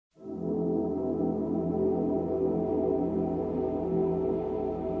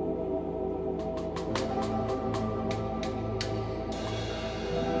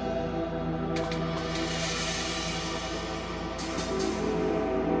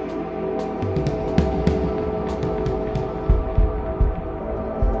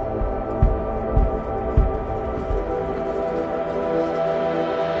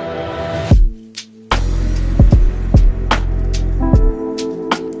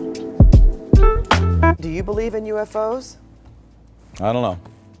you believe in UFOs? I don't know.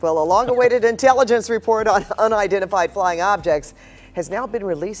 Well, a long-awaited intelligence report on unidentified flying objects has now been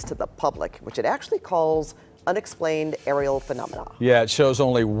released to the public, which it actually calls unexplained aerial phenomena. Yeah, it shows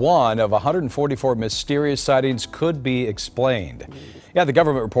only one of 144 mysterious sightings could be explained. Yeah, the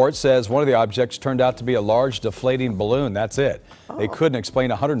government report says one of the objects turned out to be a large deflating balloon. That's it. They couldn't explain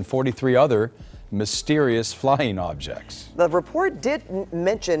 143 other mysterious flying objects. The report did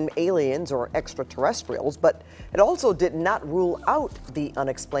mention aliens or extraterrestrials, but it also did not rule out the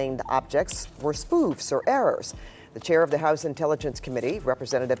unexplained objects were spoofs or errors. The chair of the House Intelligence Committee,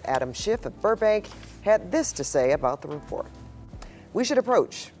 Representative Adam Schiff of Burbank, had this to say about the report. We should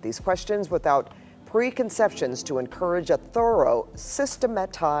approach these questions without preconceptions to encourage a thorough,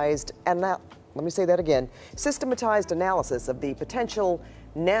 systematized analysis of the potential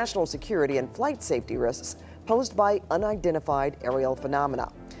national security and flight safety risks posed by unidentified aerial phenomena,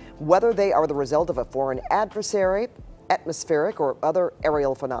 whether they are the result of a foreign adversary, atmospheric or other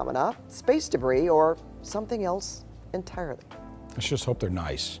aerial phenomena, space debris, or something else entirely. Let's just hope they're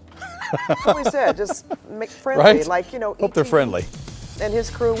nice. That's what we said, just make friendly, Right? like, you know, Hope they're friendly. And his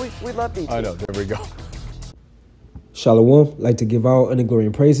crew, we love E.T. I know, there we go. Shalom, like to give all honor, glory,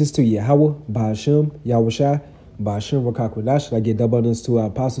 and praises to Yahweh, Ba'ashem, Yahushua, Ba'ashem, Rakakwadash. I give double honors to our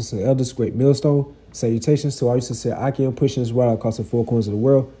apostles and elders, great millstone. Salutations to all you sincere Akim, pushing this rod across the four corners of the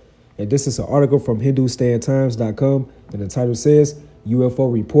world. And this is an article from HindustanTimes.com, and the title says,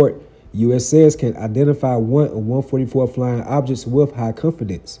 UFO Report. U.S. says can identify one of 144 flying objects with high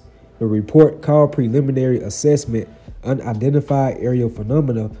confidence. The report, called Preliminary Assessment, Unidentified Aerial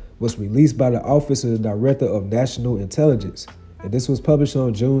Phenomena, was released by the Office of the Director of National Intelligence, and this was published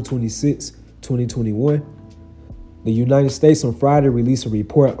on June 26, 2021. The United States on Friday released a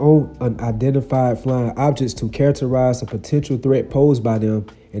report on unidentified flying objects to characterize the potential threat posed by them,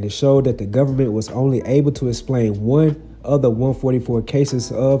 and it showed that the government was only able to explain one of the 144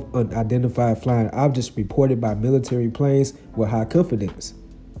 cases of unidentified flying objects reported by military planes with high confidence.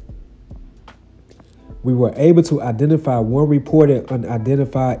 We were able to identify one reported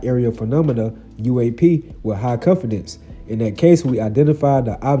unidentified aerial phenomena, UAP, with high confidence. In that case, we identified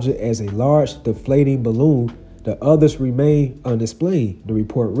the object as a large deflating balloon. The others remain unexplained, the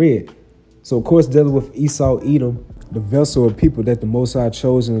report read. So, of course, dealing with Esau, Edom, the vessel of people that the Most High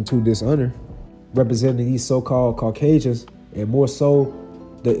chosen to dishonor, representing these so-called Caucasians, and more so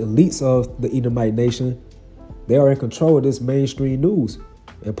the elites of the Edomite nation, they are in control of this mainstream news.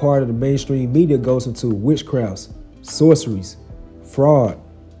 And part of the mainstream media goes into witchcrafts, sorceries, fraud,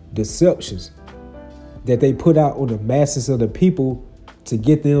 deceptions that they put out on the masses of the people to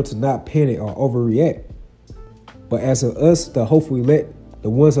get them to not panic or overreact. But as of us, the hopeful elect, the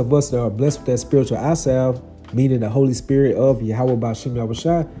ones of us that are blessed with that spiritual eye salve, meaning the Holy Spirit of Yahweh Ba'ashem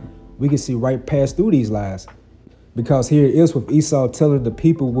Yahushua, we can see right past through these lies. Because here it is with Esau telling the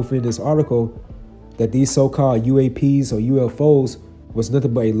people within this article that these so-called UAPs or UFOs was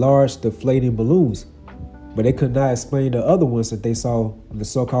nothing but a large deflating balloons. But they could not explain the other ones that they saw in the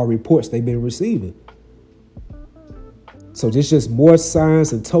so-called reports they've been receiving. So there's just more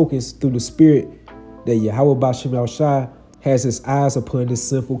signs and tokens through the spirit that Yahweh Ba'ashem Yahushua has his eyes upon this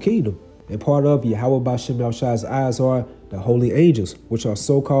sinful kingdom. And part of Yahweh Ba'ashem Yahushua's eyes are the holy angels, which are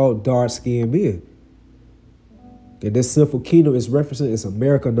so-called dark-skinned men. And this sinful kingdom is referenced as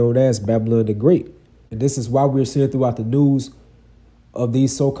America, known as Babylon the Great. And this is why we're seeing throughout the news of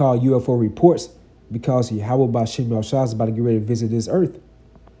these so-called UFO reports, because Yahweh Ba'ashem Yahushua is about to get ready to visit this earth.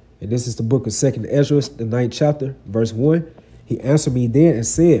 And this is the book of 2nd Ezra, the 9th chapter, verse 1. He answered me then and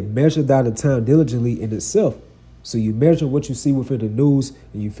said, measure thou the time diligently in itself. So you measure what you see within the news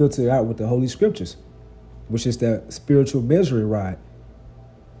and you filter it out with the Holy Scriptures, which is that spiritual measuring rod.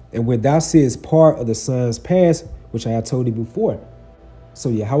 And when thou seest part of the signs past, which I had told you before. So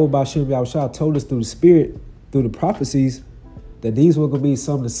Yahweh Ba'ashem Yahushua told us through the Spirit, through the prophecies, that these were going to be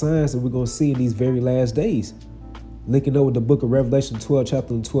some of the signs that we're going to see in these very last days. Linking up with the book of Revelation 12,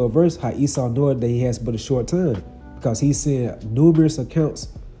 chapter and 12 verse, how Esau knoweth that he has but a short time, because he's seeing numerous accounts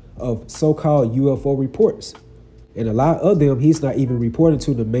of so-called UFO reports. And a lot of them, he's not even reporting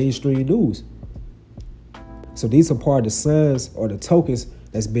to the mainstream news. So these are part of the signs or the tokens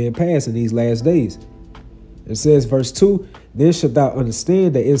that's being passed in these last days. It says, verse 2, then shalt thou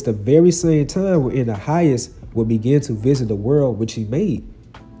understand that it's the very same time wherein the highest will begin to visit the world which he made.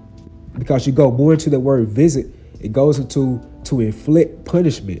 Because you go more into the word visit, it goes into to inflict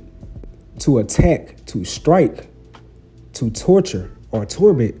punishment, to attack, to strike, to torture or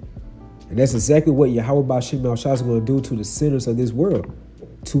torment. And that's exactly what Yahweh Ba'ashem Yahushua is going to do to the sinners of this world.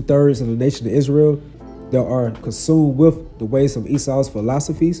 2/3 of the nation of Israel that are consumed with the ways of Esau's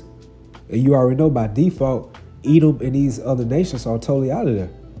philosophies And you already know by default, Edom and these other nations are totally out of there.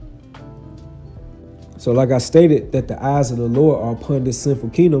 So like I stated, that the eyes of the Lord are upon this sinful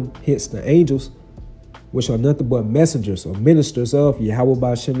kingdom, hence the angels, which are nothing but messengers or ministers of Yahweh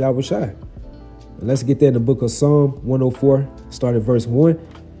Ba'Shem Yahushai. And let's get there in the book of Psalm 104, starting verse 1.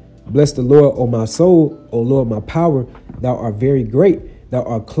 Bless the Lord, O my soul, O Lord, my power. Thou art very great. Thou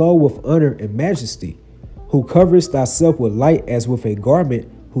art clothed with honor and majesty, who coverest thyself with light as with a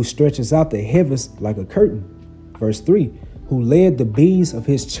garment, who stretches out the heavens like a curtain. Verse 3, who led the beams of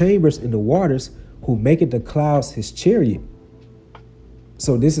his chambers in the waters, who maketh the clouds his chariot.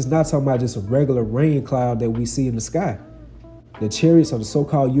 So this is not talking about just a regular rain cloud that we see in the sky. The chariots, or the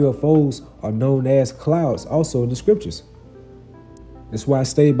so-called UFOs, are known as clouds also in the scriptures. That's why I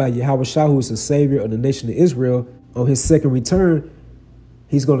stated by Yahweh Shah, who is the savior of the nation of Israel, on his second return,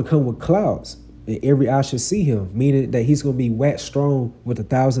 he's going to come with clouds, and every eye should see him, meaning that he's going to be waxed strong with the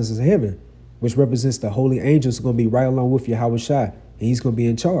thousands of heaven, which represents the holy angels going to be right along with Yahweh Shah, and he's going to be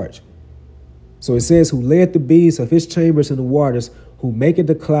in charge. So it says, who led the bees of his chambers in the waters, who maketh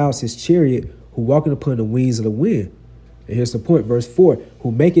the clouds his chariot, who walketh upon the wings of the wind. And here's the point, verse 4,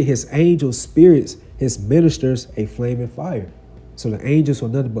 who maketh his angels spirits, his ministers a flaming fire. So the angels are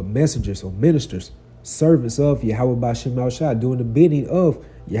nothing but messengers or ministers, servants of Yahweh Ba'Shem Yahushai, doing the bidding of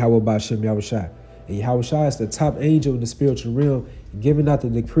Yahweh Ba'Shem Yahushai. And Yahweh Shai is the top angel in the spiritual realm, giving out the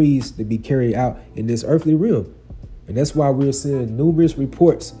decrees to be carried out in this earthly realm. And that's why we're seeing numerous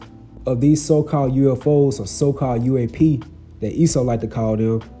reports of these so-called UFOs or so-called UAP, that Esau like to call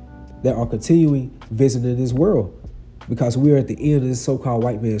them, that are continuing visiting this world, because we're at the end of this so-called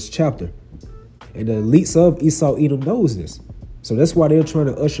white man's chapter. And the elites of Esau Edom knows this. So that's why they're trying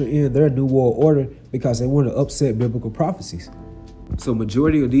to usher in their new world order, because they want to upset biblical prophecies. So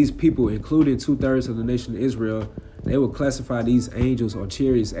majority of these people, including 2/3 of the nation of Israel, they will classify these angels or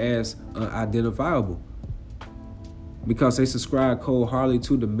chariots as unidentifiable, because they subscribe cold-heartedly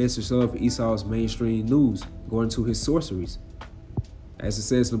to the message of Esau's mainstream news, going to his sorceries. As it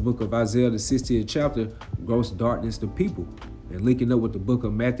says in the book of Isaiah, the 60th chapter, gross darkness to people. And linking up with the book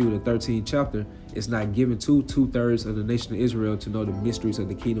of Matthew, the 13th chapter, it's not given to 2/3 of the nation of Israel to know the mysteries of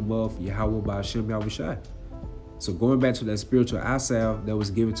the kingdom of Yahweh Ba'Shem Yahushai. So going back to that spiritual eyesight that was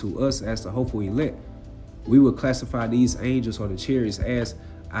given to us as the hopeful elect, we would classify these angels or the chariots as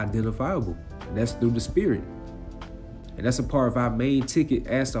identifiable. And that's through the spirit. And that's a part of our main ticket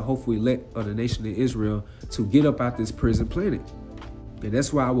as the hopeful elect of the nation of Israel to get up out this prison planet. And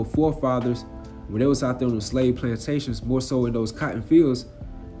that's why our forefathers, when they was out there on the slave plantations, more so in those cotton fields,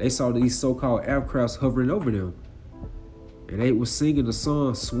 they saw these so-called aircrafts hovering over them. And they was singing the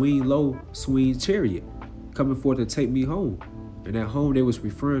song, Swing Low, Swing Chariot, coming forth to take me home. And that home they was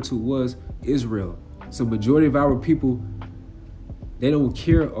referring to was Israel. So majority of our people, they don't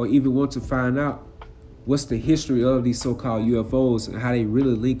care or even want to find out what's the history of these so-called UFOs and how they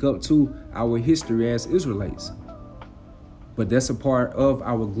really link up to our history as Israelites. But that's a part of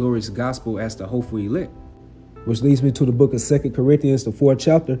our glorious gospel as the hopeful elect. Which leads me to the book of 2 Corinthians, the 4th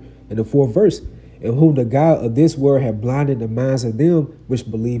chapter and the 4th verse. In whom the God of this world have blinded the minds of them which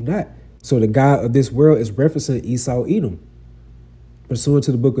believe not. So the God of this world is referencing Esau Edom. Pursuant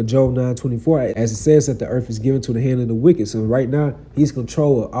to the book of Job 9:24, as it says that the earth is given to the hand of the wicked. So right now, he's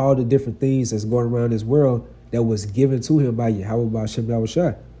control of all the different things that's going around this world that was given to him by Yahweh Ba'Shem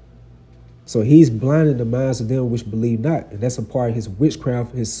Yahushai. So he's blinding the minds of them which believe not. And that's a part of his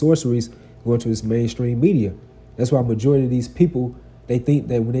witchcraft, his sorceries, going to his mainstream media. That's why majority of these people, they think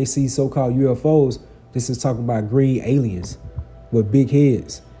that when they see so-called UFOs, this is talking about green aliens with big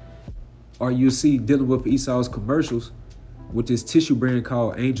heads. Or you see dealing with Esau's commercials with this tissue brand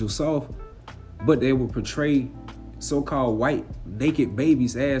called Angel Soft, but they will portray so-called white naked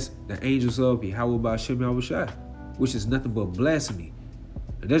babies as the angels of Yahweh Ba'Shem Yahushai, which is nothing but blasphemy.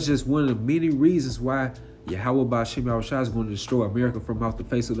 And that's just one of the many reasons why Yahweh Ba'Shem Yahushai is going to destroy America from off the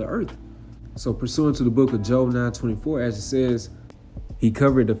face of the earth. So pursuant to the book of Job 9:24, as it says, he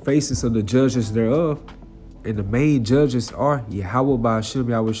covered the faces of the judges thereof, and the main judges are Yahweh Ba'Shem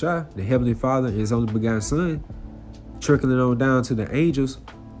Yahushai, the Heavenly Father and his only begotten Son, trickling on down to the angels,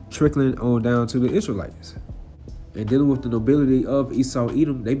 trickling on down to the Israelites. And dealing with the nobility of Esau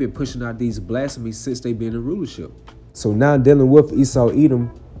Edom, they've been pushing out these blasphemies since they've been in rulership. So now dealing with Esau Edom,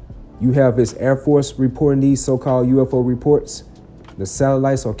 you have his Air Force reporting these so-called UFO reports. The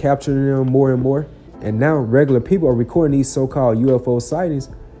satellites are capturing them more and more. And now regular people are recording these so-called UFO sightings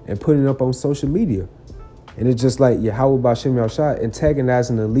and putting it up on social media. And it's just like Yahweh Ba'Shem Yahushai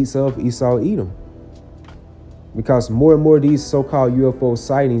antagonizing the elites of Esau Edom. Because more and more of these so-called UFO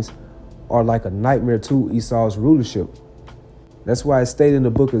sightings are like a nightmare to Esau's rulership. That's why it's stated in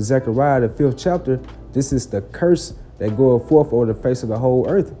the book of Zechariah, the 5th chapter, this is the curse that goeth forth over the face of the whole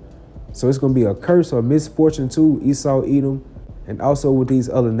earth. So it's going to be a curse or misfortune to Esau, Edom, and also with these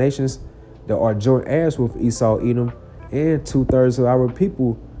other nations that are joint heirs with Esau, Edom, and 2/3 of our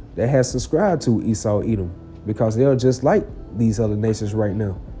people that has subscribed to Esau, Edom, because they're just like these other nations right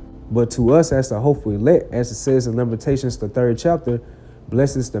now. But to us as the hopeful elect, as it says in Lamentations, the 3rd chapter,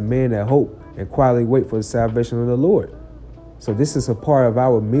 blessed is the man that hope and quietly wait for the salvation of the Lord. So this is a part of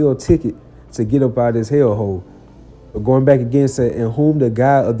our meal ticket to get up out of this hellhole. But going back again, said, in whom the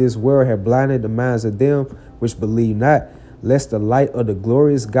God of this world had blinded the minds of them which believe not, lest the light of the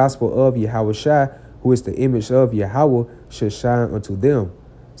glorious gospel of Yahushua, who is the image of Yahweh, should shine unto them.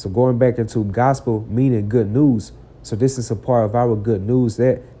 So going back into gospel, meaning good news. So this is a part of our good news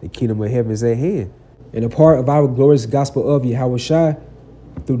that the kingdom of heaven is at hand. And a part of our glorious gospel of Yahushua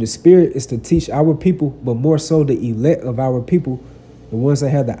through the Spirit is to teach our people, but more so the elect of our people, the ones that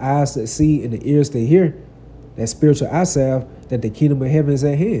have the eyes that see and the ears that hear, that spiritual eye salve, that the kingdom of heaven is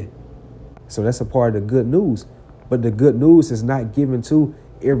at hand. So that's a part of the good news. But the good news is not given to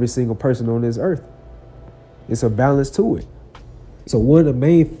every single person on this earth. It's a balance to it. So one of the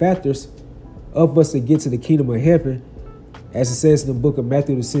main factors of us to get to the kingdom of heaven, as it says in the book of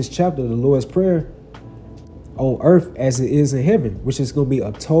Matthew, the 6th chapter, the Lord's Prayer, on earth as it is in heaven, which is going to be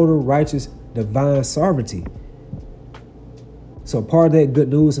a total righteous divine sovereignty. So part of that good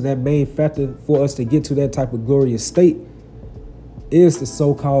news and that main factor for us to get to that type of glorious state is the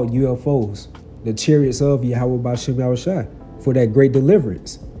so-called UFOs, the chariots of Yahweh B'Shem Yahushua, for that great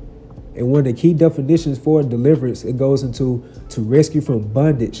deliverance. And one of the key definitions for deliverance, it goes into to rescue from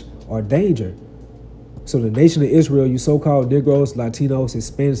bondage or danger. So the nation of Israel, you so-called Negroes, Latinos,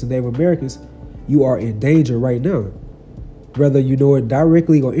 Hispanics, and Native Americans, you are in danger right now, whether you know it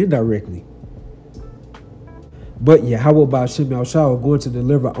directly or indirectly. But Yahweh B'Shem Yahushua are going to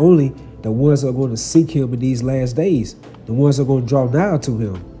deliver only the ones that are going to seek him in these last days, the ones that are going to draw nigh to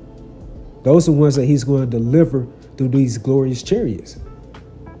him. Those are the ones that he's going to deliver through these glorious chariots.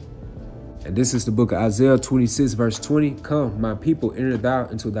 And this is the book of Isaiah 26, verse 20. Come, my people, enter thou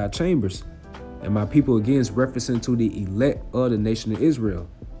into thy chambers. And my people again is referencing to the elect of the nation of Israel.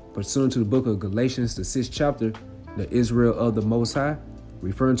 Pursuant to the book of Galatians, the 6th chapter, the Israel of the Most High,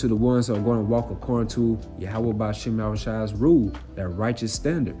 referring to the ones that are going to walk according to Yahweh B'Shem Yahushua's rule, that righteous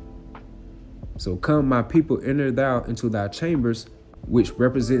standard. So come, my people, enter thou into thy chambers, which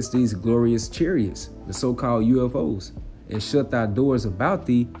represents these glorious chariots, the so-called UFOs, and shut thy doors about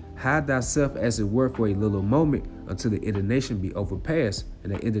thee, hide thyself as it were for a little moment, until the indignation be overpassed.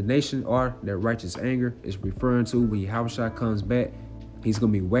 And the indignation, or that righteous anger, is referring to when Yahushua comes back. He's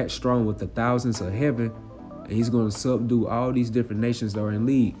going to be waxed strong with the thousands of heaven, and he's going to subdue all these different nations that are in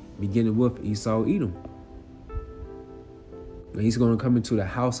league, beginning with Esau, Edom. And he's going to come into the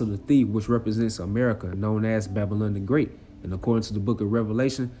house of the thief, which represents America, known as Babylon the Great. And according to the book of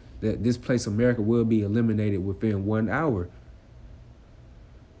Revelation, that this place, America, will be eliminated within 1 hour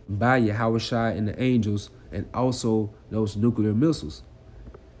by Yahushua and the angels, and also those nuclear missiles.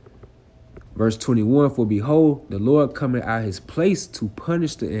 Verse 21, for behold, the Lord cometh out his place to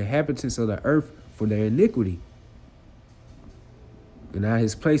punish the inhabitants of the earth for their iniquity. And now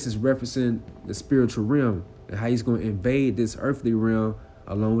his place is referencing the spiritual realm and how he's going to invade this earthly realm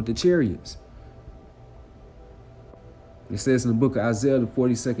along with the chariots. It says in the book of Isaiah, the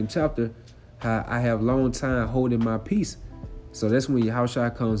 42nd chapter, how I have long time holding my peace. So that's when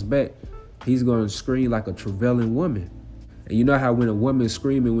Yahushua comes back, he's going to scream like a travailing woman. And you know how when a woman is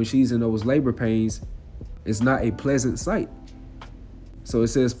screaming when she's in those labor pains, it's not a pleasant sight. So it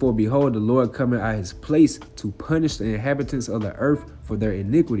says, for behold, the Lord cometh out his place to punish the inhabitants of the earth for their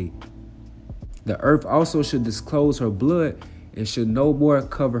iniquity. The earth also should disclose her blood and should no more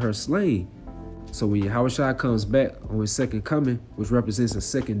cover her slain. So when Yahushua comes back on his second coming, which represents a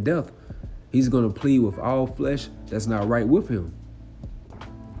second death, he's going to plead with all flesh that's not right with him.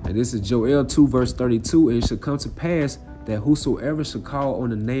 And this is Joel 2, verse 32. And it shall come to pass that whosoever shall call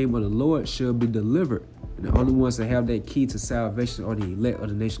on the name of the Lord shall be delivered. And the only ones that have that key to salvation are the elect of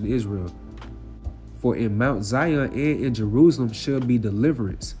the nation of Israel. For in Mount Zion and in Jerusalem shall be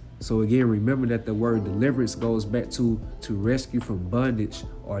deliverance. So again, remember that the word deliverance goes back to rescue from bondage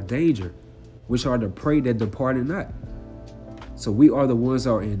or danger, which are the prey that departed not. So we are the ones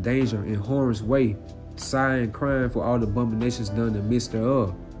that are in danger, in harm's way, sighing, crying for all the abominations done in the midst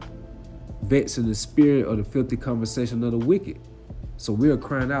thereof, vexed in the spirit of the filthy conversation of the wicked. So we are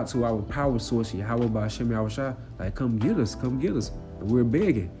crying out to our power source, Yahweh B'Shem Yahushua, like, come get us, come get us. And we're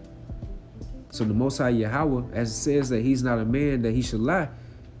begging. So the Most High Yahweh, as it says that he's not a man that he should lie,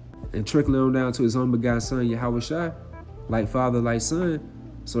 and trickling on down to his own begotten son, Yahushua, like father, like son.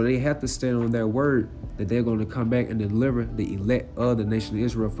 So they have to stand on their word that they're going to come back and deliver the elect of the nation of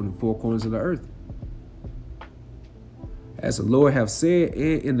Israel from the four corners of the earth. As the Lord have said,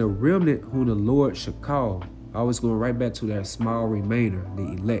 and in the remnant whom the Lord shall call. Always going right back to that small remainder, the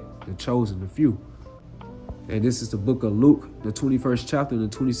elect, the chosen, the few. And this is the book of Luke, the 21st chapter and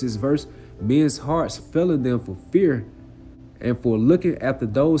the 26th verse. Men's hearts failing them for fear and for looking after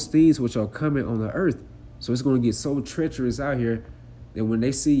those things which are coming on the earth. So it's going to get so treacherous out here that when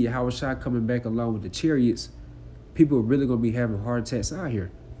they see Yahushua coming back along with the chariots, people are really going to be having heart attacks out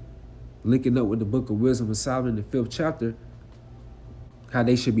here. Linking up with the book of Wisdom of Solomon, the 5th chapter, how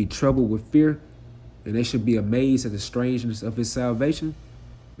they should be troubled with fear and they should be amazed at the strangeness of his salvation.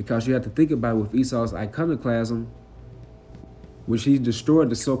 Because you have to think about it with Esau's iconoclasm, which he destroyed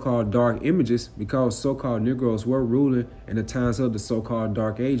the so-called dark images because so-called Negroes were ruling in the times of the so-called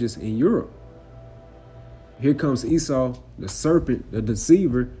dark ages in Europe. Here comes Esau, the serpent, the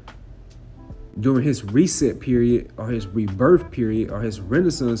deceiver, during his reset period or his rebirth period or his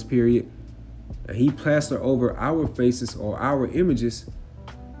renaissance period, and he plastered over our faces or our images,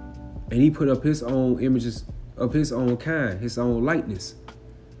 and he put up his own images of his own kind, his own likeness.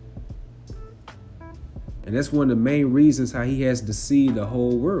 And that's one of the main reasons how he has deceived the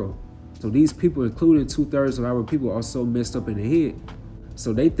whole world. So these people, including 2/3 of our people, are so messed up in the head.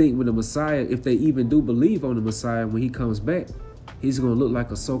 So they think when the Messiah, if they even do believe on the Messiah, when he comes back, he's going to look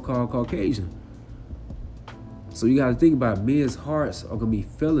like a so-called Caucasian. So you got to think about men's hearts are going to be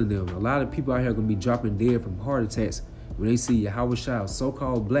failing them. A lot of people out here are going to be dropping dead from heart attacks when they see Yahushua, a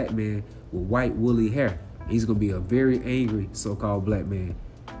so-called black man with white woolly hair. He's going to be a very angry so-called black man,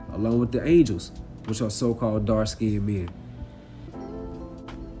 along with the angels, which are so-called dark-skinned men.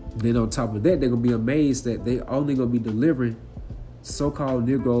 Then on top of that, they're going to be amazed that they only going to be delivering so-called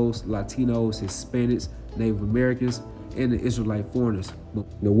Negroes, Latinos, Hispanics, Native Americans, and the Israelite foreigners.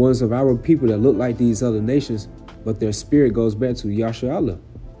 The ones of our people that look like these other nations, but their spirit goes back to Yasha,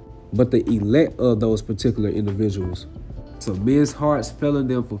 but the elect of those particular individuals. So men's hearts failing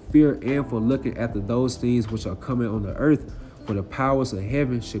them for fear and for looking after those things which are coming on the earth, for the powers of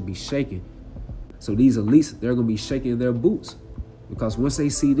heaven should be shaken. So these elites, they're going to be shaking their boots, because once they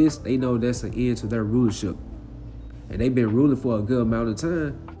see this, they know that's an end to their rulership. And they've been ruling for a good amount of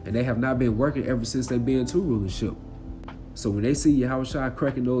time, and they have not been working ever since they've been to rulership. So when they see Yahushua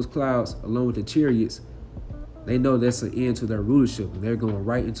cracking those clouds along with the chariots, they know that's an end to their rulership, and they're going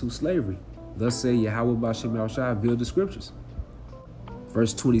right into slavery. Thus say Yahweh B'Shem Yahushua, revealed the scriptures.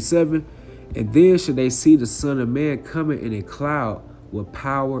 Verse 27, and then should they see the Son of Man coming in a cloud with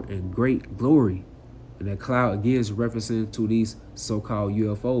power and great glory. And that cloud again is referencing to these so-called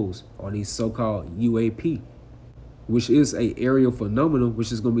UFOs or these so-called UAP, which is an aerial phenomenon,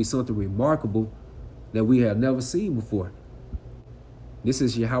 which is going to be something remarkable that we have never seen before. This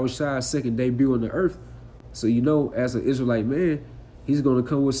is Yahushua's second debut on the earth. So you know, as an Israelite man, he's going to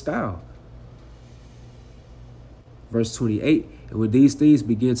come with style. Verse 28, and when these things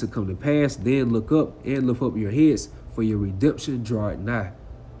begin to come to pass, then look up and lift up your heads, for your redemption draweth nigh.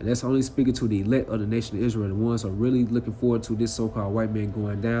 And that's only speaking to the elect of the nation of Israel, the ones who are really looking forward to this so-called white man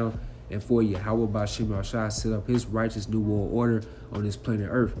going down, and for Yahweh B'Shem Yahushua set up his righteous new world order on this planet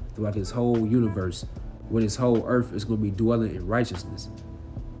Earth throughout this whole universe, when this whole earth is going to be dwelling in righteousness.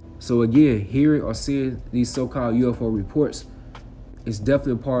 So again, hearing or seeing these so-called UFO reports is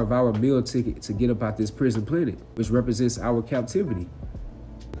definitely a part of our meal ticket to get up out this prison planet, which represents our captivity.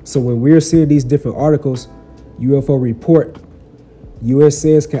 So when we're seeing these different articles, UFO report, U.S.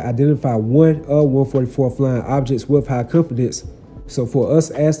 says can identify one of 144 flying objects with high confidence. So for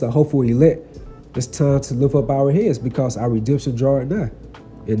us as the hopeful elect, it's time to lift up our heads because our redemption draweth nigh.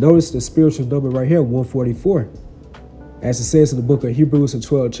 And notice the spiritual number right here, 144. As it says in the book of Hebrews, the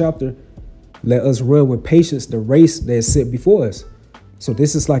 12th chapter, let us run with patience the race that is set before us. So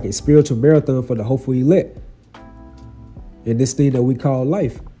this is like a spiritual marathon for the hopeful elect. And this thing that we call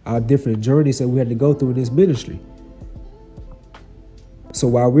life, our different journeys that we had to go through in this ministry. So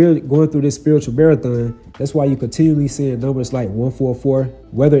while we're going through this spiritual marathon, that's why you continually see numbers like 144,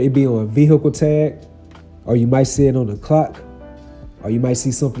 whether it be on a vehicle tag, or you might see it on the clock, or you might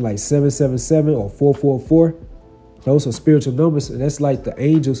see something like 777 or 444. Those are spiritual numbers, and that's like the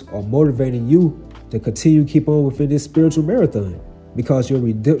angels are motivating you to continue keep on within this spiritual marathon because your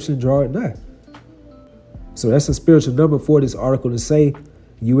redemption draweth nigh. So that's a spiritual number for this article to say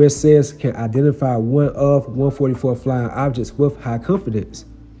U.S. says can identify one of 144 flying objects with high confidence,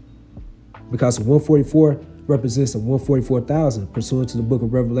 because 144 represents the 144,000 pursuant to the book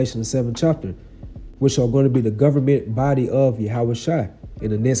of Revelation, the 7th chapter, which are going to be the government body of Yahushua in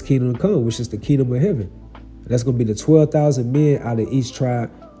the next kingdom to come, which is the kingdom of heaven. That's going to be the 12,000 men out of each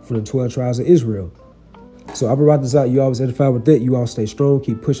tribe from the 12 tribes of Israel. So I'm going to write this out. You always identify with that. You all stay strong.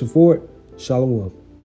 Keep pushing forward. Shalom.